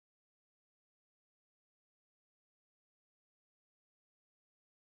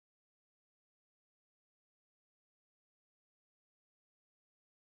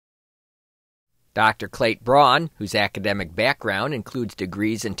Dr. Clait Braun, whose academic background includes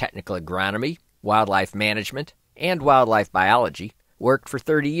degrees in technical agronomy, wildlife management, and wildlife biology, worked for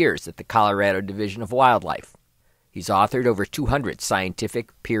 30 years at the Colorado Division of Wildlife. He's authored over 200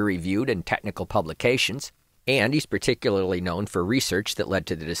 scientific, peer-reviewed, and technical publications, and he's particularly known for research that led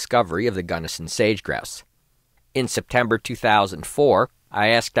to the discovery of the Gunnison sage-grouse. In September 2004, I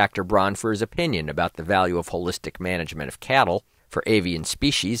asked Dr. Braun for his opinion about the value of holistic management of cattle for avian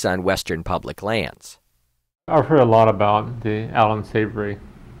species on western public lands. I've heard a lot about the Alan Savory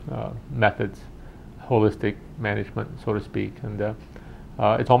methods, holistic management, so to speak, and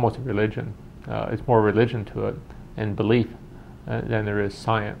it's almost a religion. It's more religion to it and belief than there is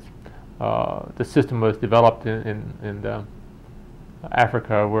science. The system was developed in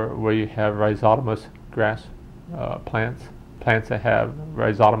Africa where you have rhizotomous grass plants that have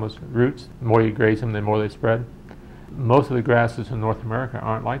rhizotomous roots. The more you graze them, the more they spread. Most of the grasses in North America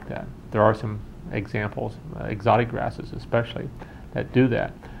aren't like that. There are some examples, exotic grasses especially, that do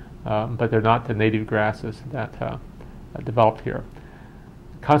that, but they're not the native grasses that developed here.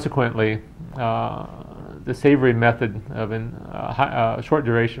 Consequently, the Savory method of short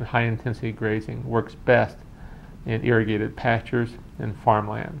duration, high intensity grazing works best in irrigated pastures and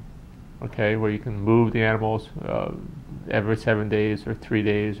farmland, okay, where you can move the animals every 7 days or 3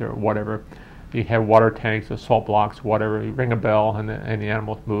 days or whatever. You have water tanks or salt blocks, whatever. You ring a bell and the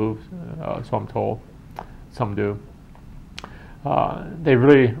animals move, so I'm told. Some do. They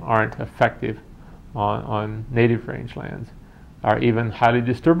really aren't effective on native rangelands, or even highly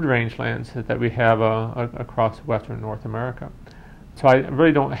disturbed rangelands that we have across western North America. So I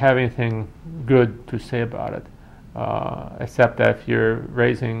really don't have anything good to say about it, except that if you're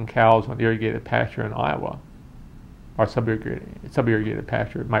raising cows on irrigated pasture in Iowa, or sub-irrigated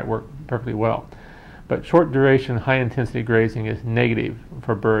pasture, it might work perfectly well. But short duration, high intensity grazing is negative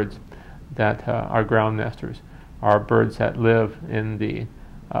for birds that are ground nesters, are birds that live in the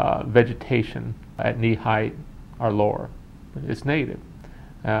vegetation at knee height or lower. It's negative,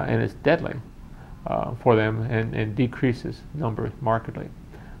 and it's deadly for them, and decreases numbers markedly.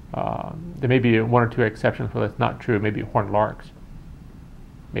 There may be one or two exceptions where that's not true, maybe horned larks,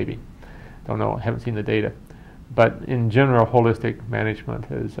 maybe. Don't know, haven't seen the data. But in general, holistic management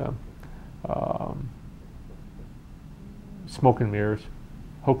is smoke and mirrors,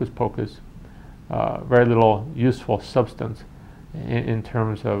 hocus pocus, very little useful substance in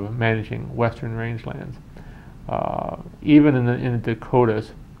terms of managing western rangelands. Even in the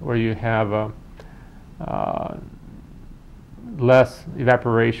Dakotas, where you have less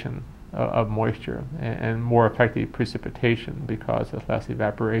evaporation of moisture and more effective precipitation because of less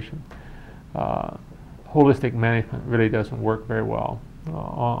evaporation, holistic management really doesn't work very well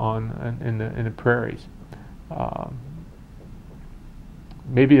in the prairies.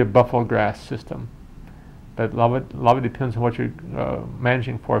 Maybe a buffalo grass system, but a lot of it depends on what you're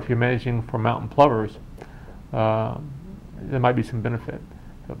managing for. If you're managing for mountain plovers, there might be some benefit.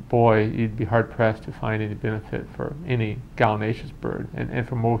 But boy, you'd be hard pressed to find any benefit for any gallinaceous bird, and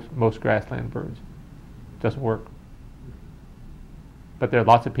for most grassland birds. It doesn't work. But there are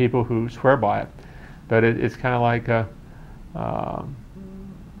lots of people who swear by it. But it's kind of like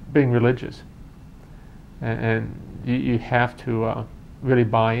being religious, and you have to really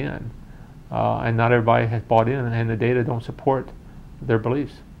buy in, and not everybody has bought in, and the data don't support their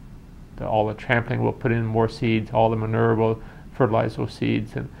beliefs. All the trampling will put in more seeds, all the manure will fertilize those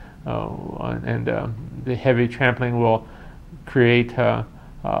seeds, and the heavy trampling will create a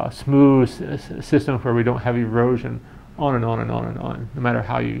smooth system where we don't have erosion, on and on and on and on. No matter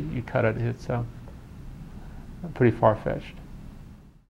how you cut it, it's pretty far-fetched.